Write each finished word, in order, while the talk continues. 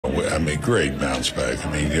I mean, great bounce back.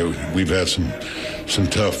 I mean, we've had some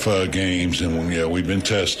tough games, and we've been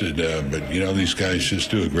tested. But these guys just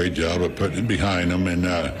do a great job of putting it behind them. And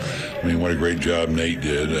I mean, what a great job Nate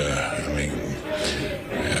did. I mean,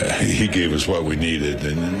 he gave us what we needed,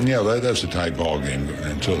 and that's a tight ball game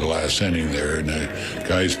until the last inning there. And the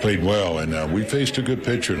guys played well, and we faced a good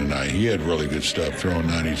pitcher tonight. He had really good stuff, throwing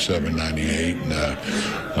 97, 98,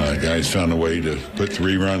 and guys found a way to put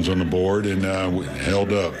 3 runs on the board and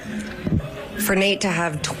held up. For Nate to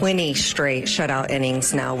have 20 straight shutout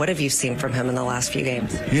innings now, what have you seen from him in the last few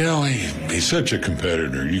games? He's such a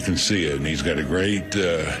competitor. You can see it, and he's got a great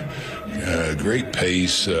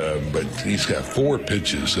pace, but he's got 4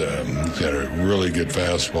 pitches. He's got a really good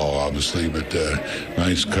fastball, obviously, but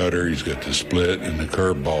nice cutter. He's got the split and the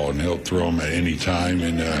curveball, and he'll throw them at any time.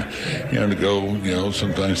 And to go,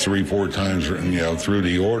 sometimes 3-4 times, through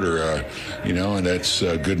the order, and that's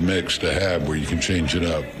a good mix to have where you can change it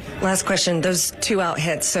up. Last question. Those 2 out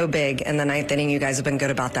hits so big in the 9th inning. You guys have been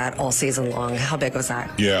good about that all season long. How big was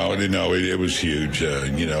that? Yeah, it was huge.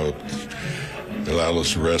 Allowed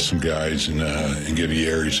us to rest some guys and give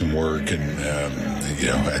Yeri some work, and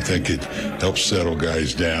I think it helps settle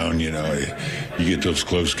guys down. You get those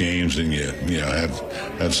close games, and you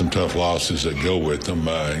have some tough losses that go with them.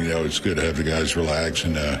 It's good to have the guys relax,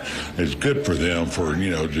 and it's good for them for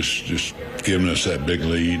just giving us that big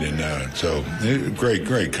lead, and so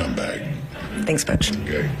great comeback. Thanks, Bochy.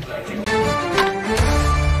 Okay.